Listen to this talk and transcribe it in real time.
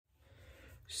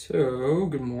So,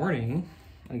 good morning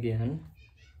again,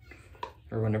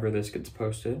 or whenever this gets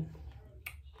posted.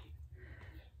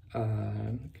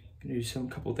 I'm gonna do some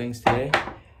couple things today.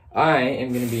 I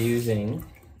am gonna be using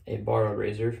a borrowed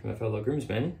razor from a fellow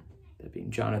groomsman, that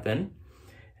being Jonathan,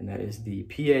 and that is the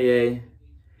PAA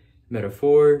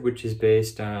Meta-4, which is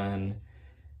based on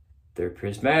their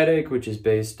prismatic, which is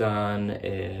based on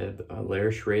a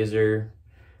Larish razor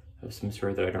of some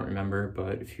sort that I don't remember,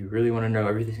 but if you really want to know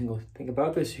every single thing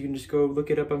about this, you can just go look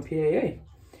it up on PAA.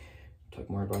 Talk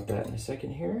more about that in a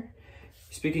second here.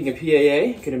 Speaking of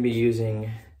PAA, I'm going to be using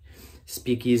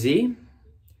Speakeasy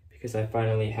because I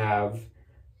finally have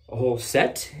a whole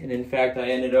set, and in fact I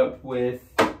ended up with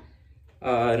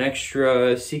an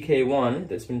extra CK1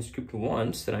 that's been scooped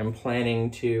once that I'm planning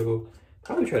to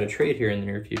probably try to trade here in the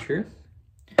near future.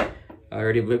 I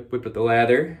already whipped up the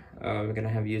lather. We're going to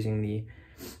have using the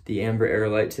Amber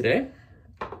Aerolite today.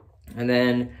 And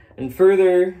then in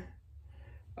further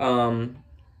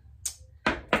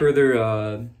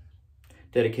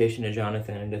dedication to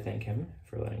Jonathan and to thank him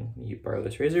for letting me borrow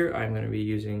this razor, I'm going to be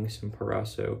using some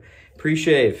Parasso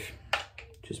pre-shave.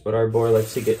 Just what our boy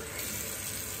likes to get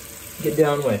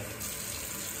down with.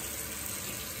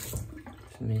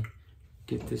 Let me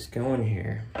get this going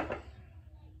here.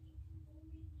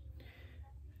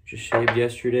 Just shaved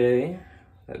yesterday.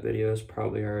 That video is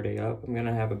probably already up. I'm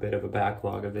gonna have a bit of a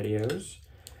backlog of videos.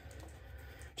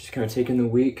 Just kind of taking the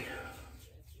week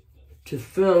to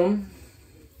film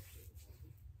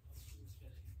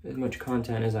as much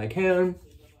content as I can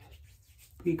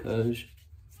because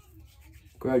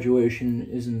graduation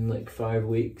is in like 5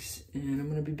 weeks and I'm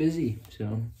gonna be busy,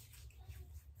 so.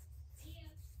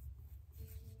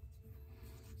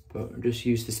 But I just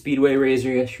used the Speedway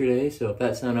razor yesterday, so if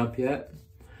that's not up yet,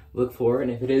 look for it,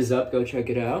 and if it is up, go check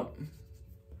it out.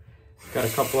 Got a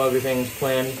couple other things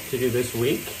planned to do this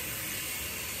week.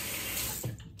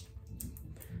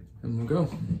 And we'll go.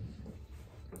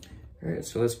 All right,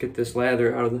 so let's get this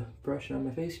lather out of the brush on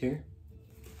my face here.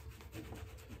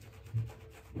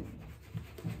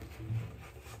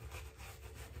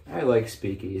 I like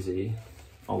Speakeasy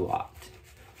a lot.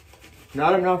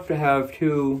 Not enough to have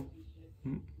 2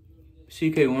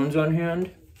 CK1s on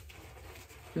hand,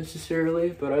 necessarily,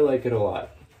 but I like it a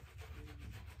lot.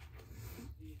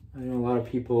 I know a lot of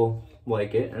people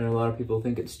like it, and a lot of people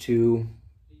think it's too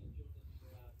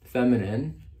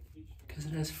feminine because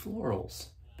it has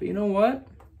florals. But you know what?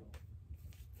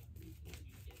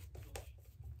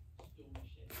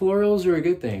 Florals are a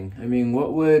good thing. I mean,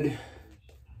 what would,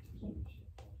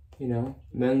 you know,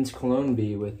 men's cologne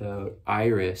be without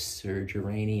iris or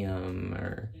geranium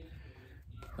or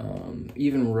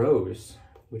even rose,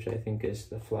 which I think is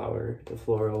the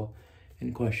floral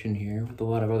in question here, with a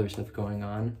lot of other stuff going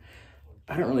on.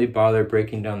 I don't really bother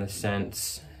breaking down the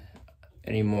scents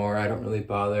anymore. I don't really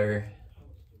bother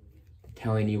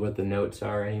telling you what the notes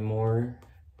are anymore.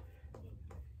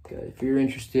 If you're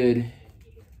interested,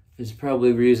 there's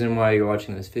probably a reason why you're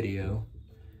watching this video.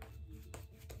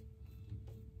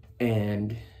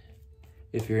 And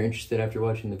if you're interested after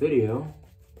watching the video,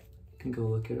 you can go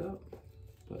look it up.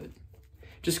 But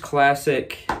just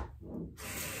classic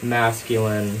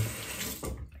masculine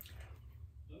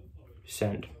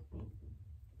scent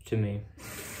to me.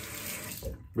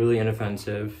 Really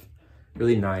inoffensive,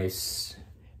 really nice,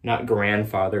 not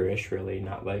grandfather-ish really,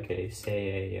 not like a,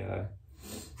 say a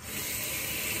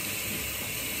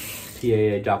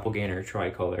PAA Doppelganger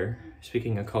tricolor.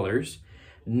 Speaking of colors,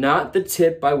 not the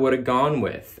tip I would have gone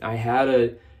with. I had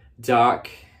a Doc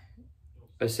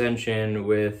Ascension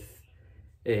with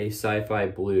a sci-fi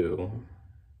blue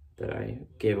that I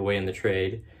gave away in the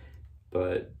trade,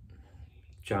 but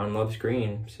John loves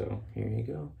green, so here you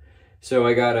go. So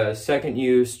I got a second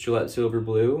use Gillette Silver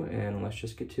Blue, and let's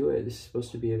just get to it. This is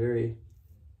supposed to be a very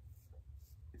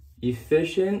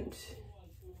efficient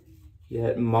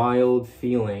yet mild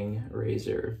feeling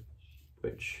razor,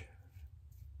 which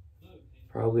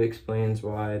probably explains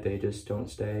why they just don't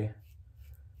stay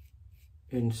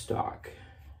in stock.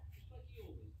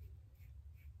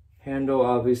 Handle,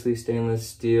 obviously stainless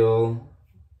steel.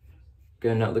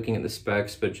 Again, not looking at the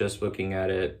specs, but just looking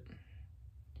at it,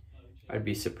 I'd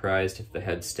be surprised if the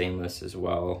head's stainless as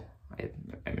well.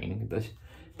 I mean,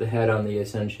 the head on the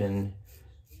Ascension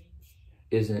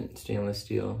isn't stainless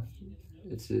steel.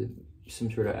 It's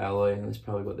some sort of alloy, and that's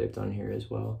probably what they've done here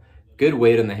as well. Good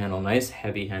weight on the handle, nice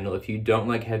heavy handle. If you don't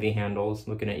like heavy handles,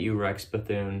 looking at you, Rex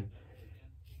Bethune,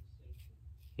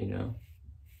 you know,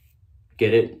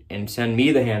 get it and send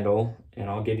me the handle and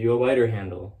I'll give you a lighter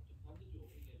handle.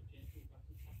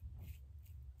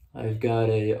 I've got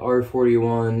a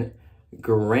R41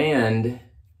 Grand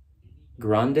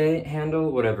grande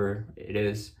handle, whatever it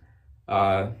is,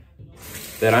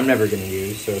 that I'm never gonna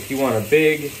use. So if you want a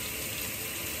big,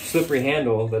 slippery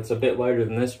handle that's a bit lighter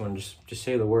than this one, just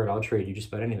say the word. I'll trade you just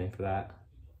about anything for that.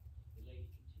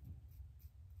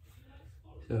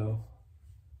 So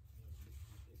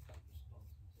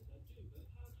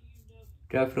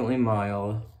definitely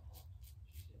mild.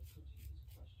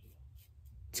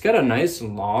 It's got a nice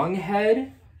long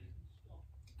head.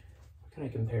 What can I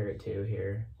compare it to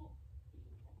here?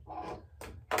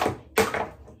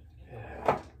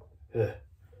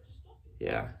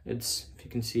 Yeah, it's, if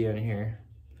you can see on here,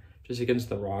 just against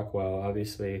the Rockwell,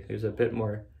 obviously, there's a bit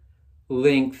more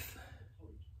length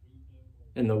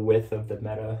in the width of the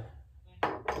Meta.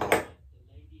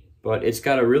 But it's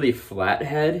got a really flat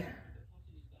head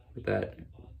with that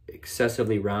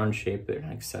excessively round shape there.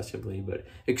 Not excessively, but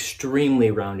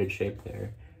extremely rounded shape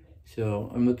there.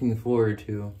 So I'm looking forward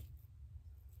to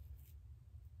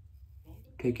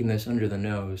taking this under the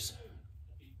nose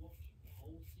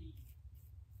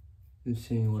and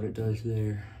seeing what it does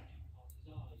there.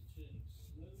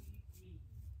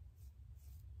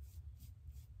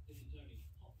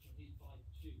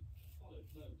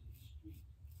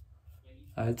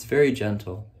 It's very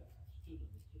gentle.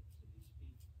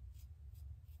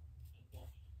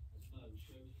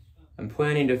 I'm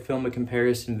planning to film a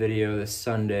comparison video this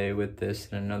Sunday with this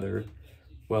and another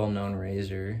well-known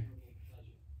razor.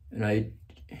 And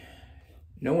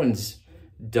no one's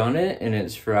done it, and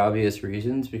it's for obvious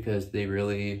reasons, because they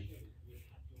really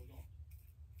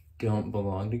don't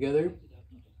belong together.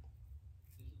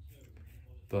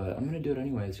 But I'm gonna do it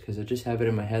anyways, because I just have it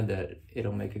in my head that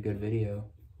it'll make a good video.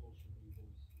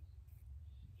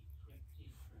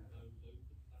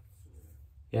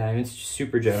 Yeah, I mean, it's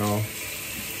super gentle.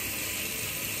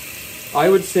 I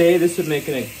would say this would make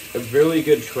a really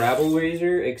good travel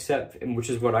razor, except, which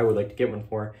is what I would like to get one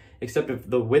for, except if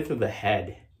the width of the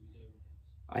head,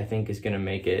 I think, is gonna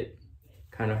make it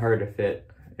kind of hard to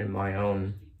fit in my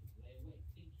own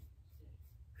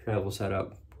travel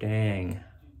setup. Dang.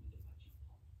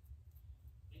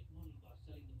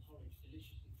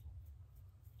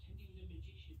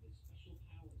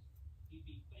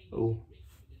 Oh,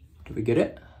 did we get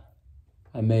it?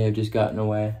 I may have just gotten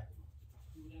away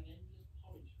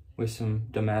with some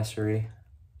damassery.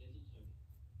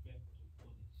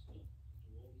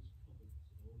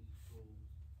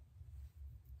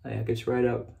 Oh, yeah, it gets right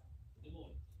up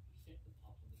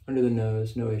under the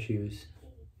nose, no issues.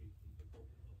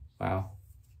 Wow,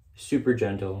 super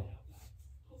gentle.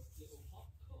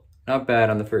 Not bad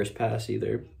on the first pass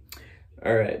either.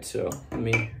 All right, so let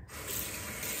me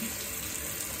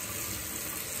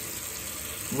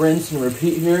rinse and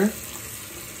repeat here.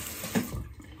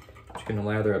 Just gonna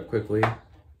lather up quickly.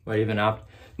 Might even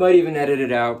edit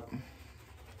it out.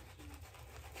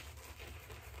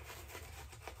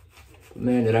 But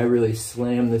man, did I really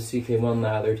slam the CK1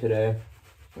 lather today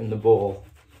in the bowl.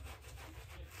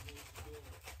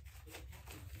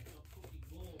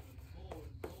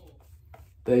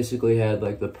 Basically had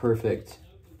like the perfect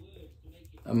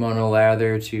amount of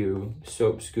lather to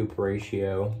soap scoop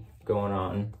ratio going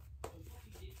on.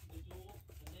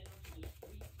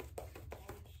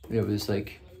 It was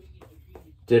like,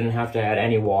 didn't have to add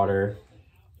any water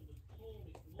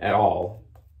at all.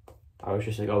 I was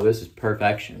just like, oh, this is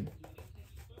perfection.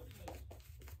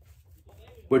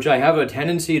 Which I have a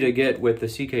tendency to get with the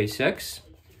CK6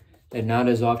 and not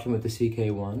as often with the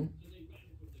CK1.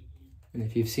 And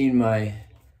if you've seen my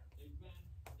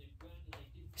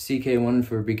CK1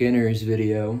 for beginners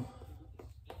video,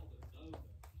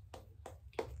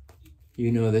 you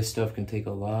know this stuff can take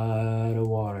a lot of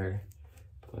water.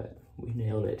 But we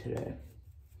nailed it today.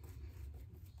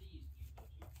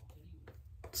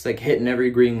 It's like hitting every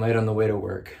green light on the way to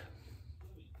work,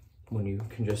 when you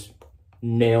can just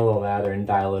nail the lather and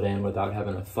dial it in without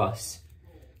having a fuss.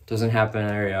 It doesn't happen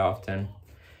very often.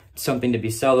 It's something to be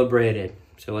celebrated,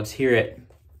 so let's hear it.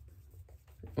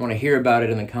 I want to hear about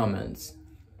it in the comments.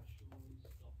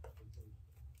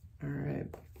 All right.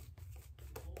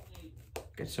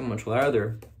 Got so much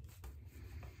lather.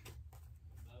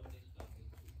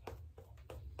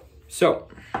 So,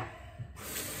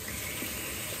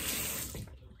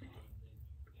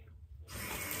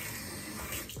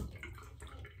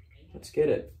 let's get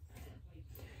it.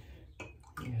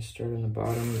 I'm gonna start on the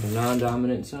bottom of the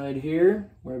non-dominant side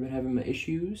here, where I've been having my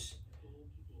issues.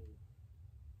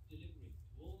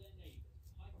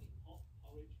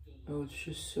 Oh, it's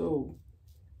just so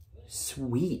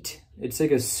sweet. It's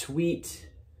like a sweet,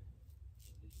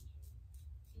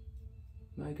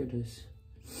 my goodness.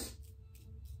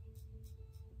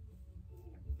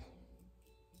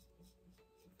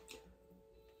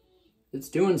 it's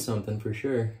doing something for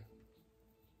sure.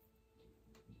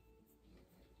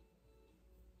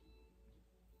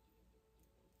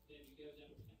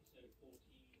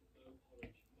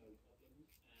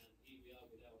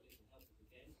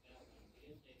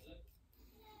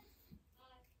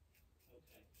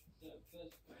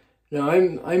 No,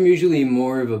 I'm usually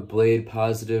more of a blade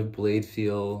positive, blade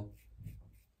feel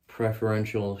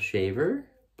preferential shaver,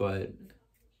 but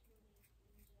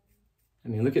I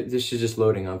mean, look at this, is just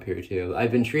loading up here too.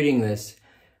 I've been treating this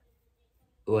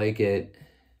like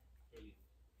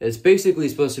it's basically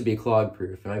supposed to be clog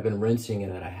proof, and I've been rinsing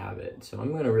it out of habit. So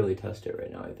I'm gonna really test it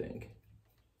right now, I think.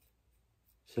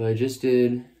 So I just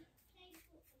did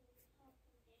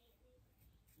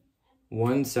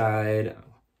one side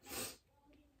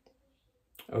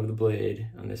of the blade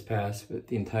on this pass, but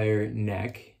the entire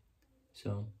neck.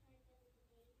 So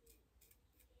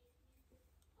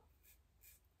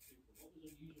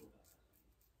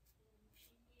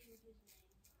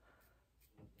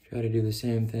try to do the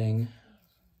same thing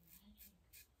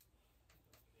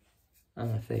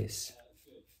on the face.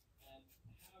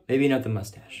 Maybe not the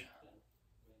mustache.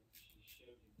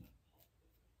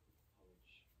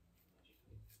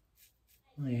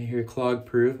 Oh, yeah, here, clog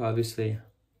proof, obviously.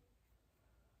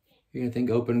 You're gonna think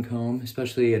open comb,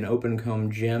 especially an open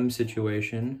comb gem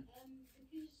situation,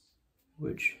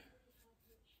 which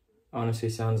honestly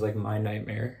sounds like my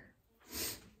nightmare.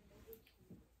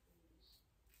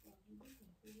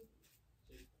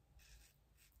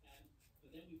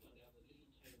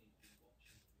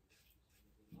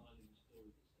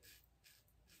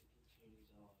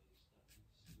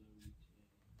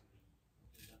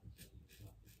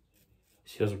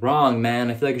 She was wrong, man.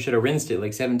 I feel like I should have rinsed it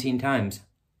like 17 times.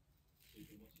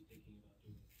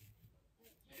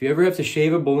 If you ever have to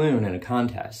shave a balloon in a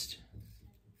contest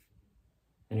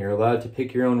and you're allowed to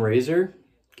pick your own razor,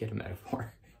 get a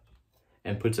Meta-4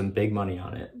 and put some big money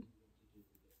on it.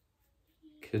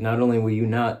 Because not only will you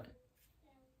not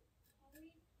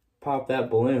pop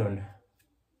that balloon,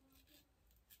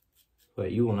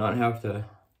 but you will not have to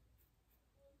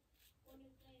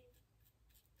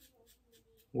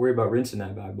worry about rinsing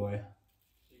that bad boy.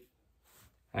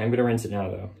 I am going to rinse it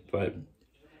now though, but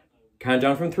count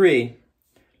down from 3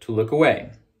 to look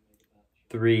away.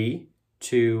 3,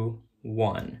 2,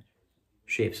 1.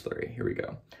 Shave slurry. Here we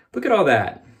go. Look at all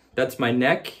that. That's my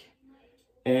neck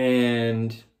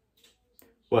and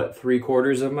what,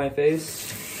 3/4 of my face?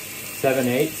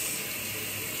 7/8?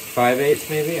 5/8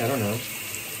 maybe? I don't know.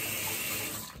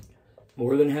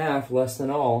 More than half, less than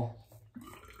all.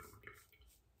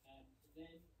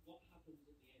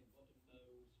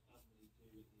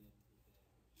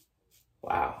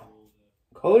 Wow.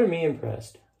 Color me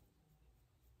impressed.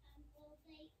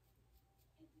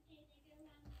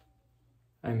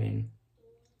 I mean,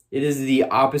 it is the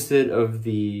opposite of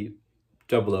the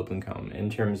double open comb in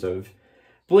terms of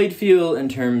blade feel, in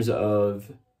terms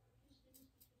of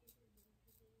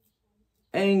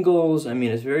angles. I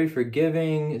mean, it's very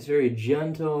forgiving, it's very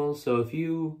gentle. So if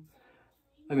you,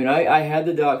 I mean, I had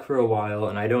the dock for a while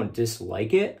and I don't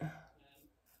dislike it,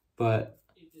 but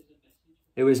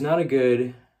it was not a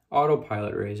good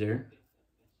autopilot razor,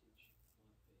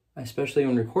 especially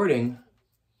when recording,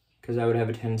 because I would have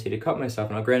a tendency to cut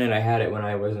myself. Now, granted, I had it when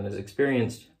I wasn't as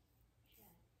experienced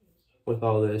with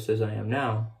all this as I am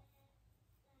now,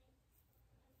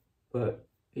 but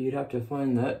you'd have to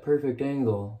find that perfect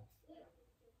angle,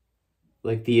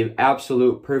 like the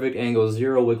absolute perfect angle,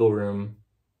 zero wiggle room,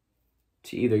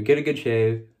 to either get a good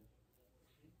shave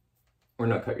or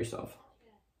not cut yourself.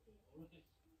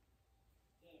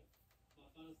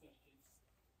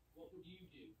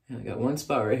 And I got one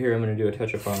spot right here I'm going to do a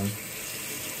touch-up on.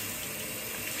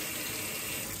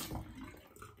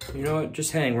 You know what?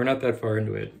 Just hang. We're not that far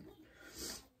into it.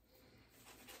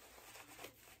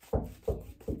 Oh,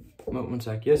 one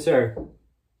sec. Yes, sir. Can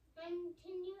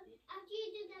you, after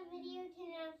you do that video,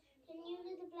 can you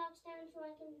leave the blocks down so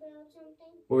I can build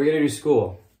something? Well, we're going to do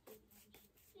school.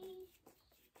 Please.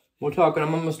 We'll talk when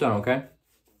I'm almost done, okay?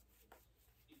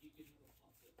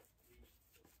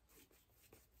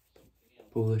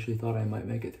 Foolishly thought I might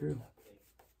make it through.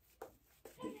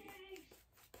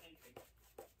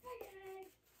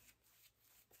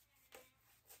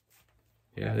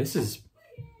 Yeah, this is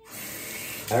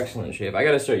excellent shave. I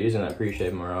gotta start using that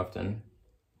pre-shave more often.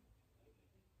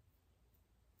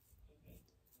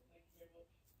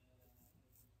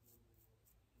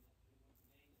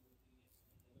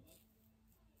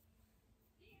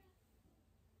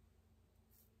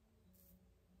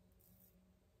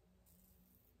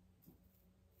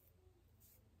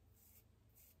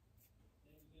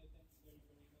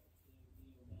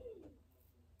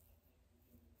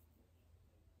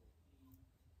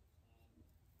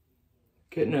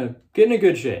 Getting a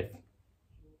good shave.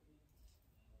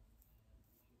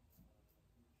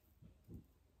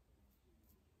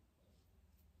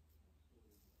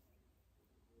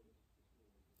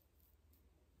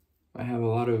 I have a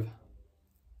lot of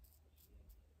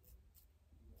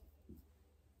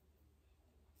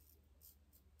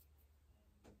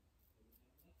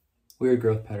weird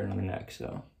growth pattern on the neck,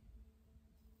 so.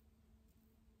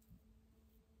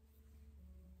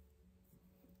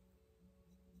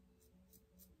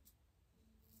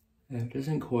 Yeah, it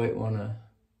doesn't quite want to.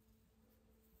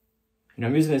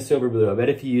 I'm using a silver blue. I bet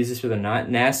if you use this with a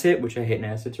nasset, which I hate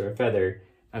nassets, or a feather,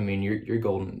 I mean, you're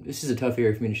golden. This is a tough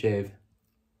area for me to shave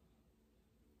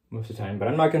most of the time, but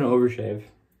I'm not going to overshave.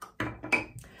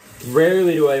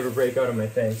 Rarely do I ever break out on my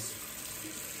face.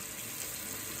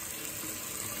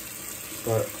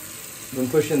 But I've been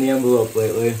pushing the envelope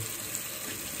lately.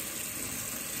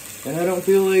 And I don't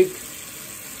feel like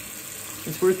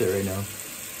it's worth it right now.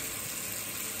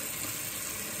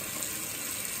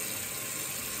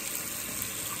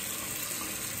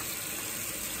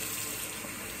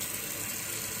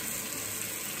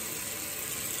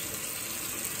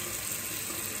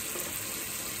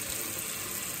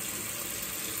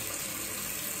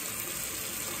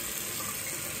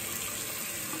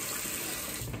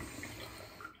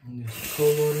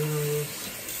 Cold water on this.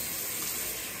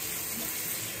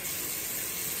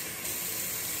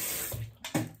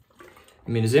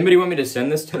 I mean, does anybody want me to send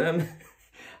this to them?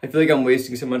 I feel like I'm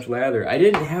wasting so much lather. I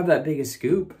didn't have that big a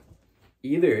scoop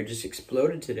either. It just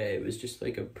exploded today. It was just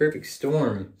like a perfect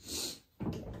storm.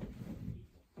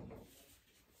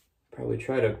 Probably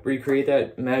try to recreate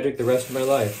that magic the rest of my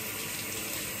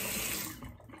life.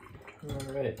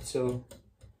 All right, so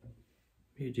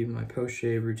let me do my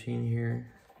post-shave routine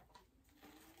here.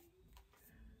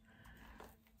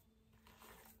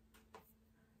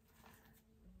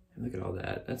 Look at all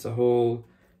that. That's a whole,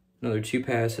 another 2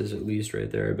 passes at least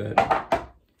right there, I bet.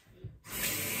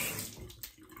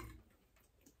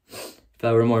 If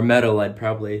I were more metal, I'd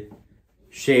probably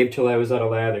shave till I was out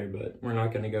of lather, but we're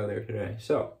not going to go there today.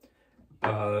 So,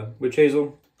 witch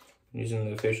hazel, using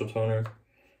the facial toner,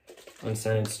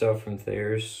 unscented stuff from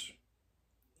Thayer's.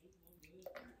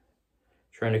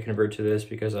 Trying to convert to this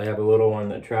because I have a little one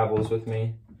that travels with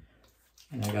me.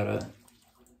 And I got a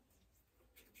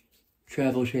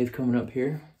travel shave coming up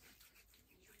here.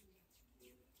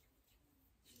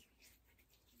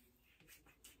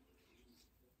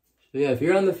 So yeah, if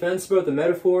you're on the fence about the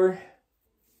Meta-4,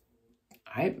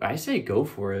 I say go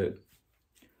for it.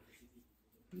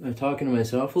 I'm talking to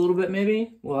myself a little bit,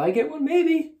 maybe. Will I get one?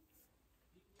 Maybe.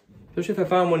 Especially if I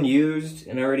found one used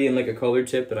and already in like a color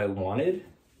tip that I wanted.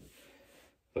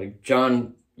 Like,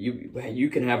 John, you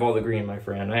can have all the green, my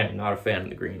friend. I am not a fan of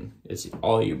the green. It's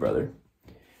all you, brother.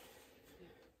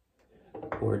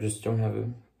 Or just don't have a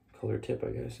color tip,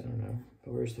 I guess. I don't know.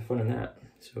 But where's the fun in that?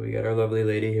 So we got our lovely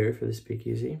lady here for the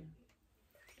Speakeasy.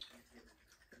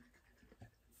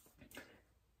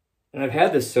 And I've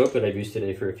had this soap that I've used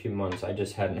today for a few months. I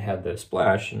just hadn't had the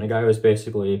splash. And the guy was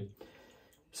basically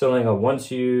selling a one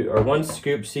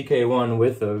scoop CK1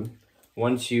 with a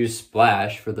once used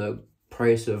splash for the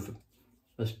price of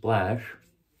a splash.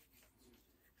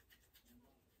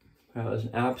 That was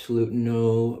an absolute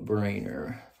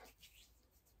no-brainer.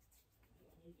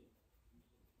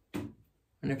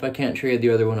 And if I can't trade the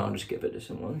other one, I'll just give it to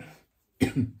someone.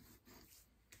 It's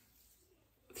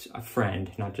a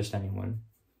friend, not just anyone.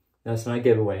 That's not a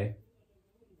giveaway.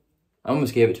 I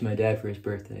almost gave it to my dad for his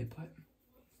birthday, but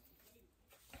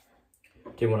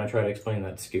didn't want to try to explain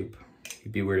that scoop.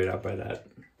 He'd be weirded out by that.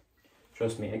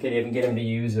 Trust me, I can't even get him to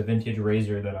use a vintage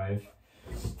razor that I've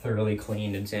thoroughly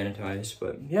cleaned and sanitized.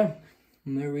 But yeah,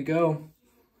 and there we go.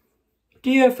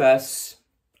 DFS.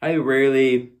 I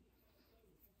rarely,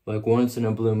 like once in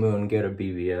a blue moon, get a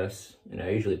BBS, and I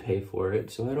usually pay for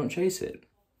it, so I don't chase it.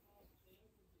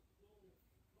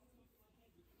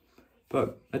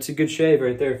 But that's a good shave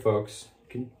right there, folks.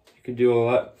 You could do a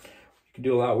lot. You could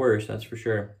do a lot worse, that's for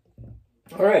sure.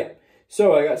 All right,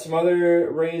 so I got some other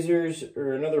razors,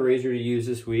 or another razor to use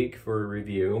this week for a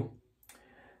review.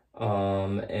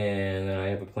 And then I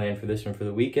have a plan for this one for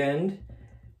the weekend,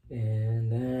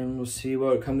 and then we'll see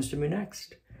what comes to me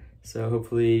next. So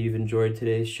hopefully you've enjoyed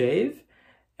today's shave.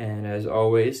 And as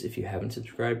always, if you haven't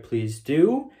subscribed, please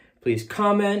do. Please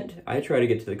comment. I try to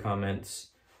get to the comments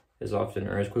as often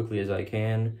or as quickly as I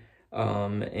can.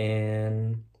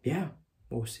 And yeah,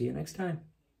 we'll see you next time.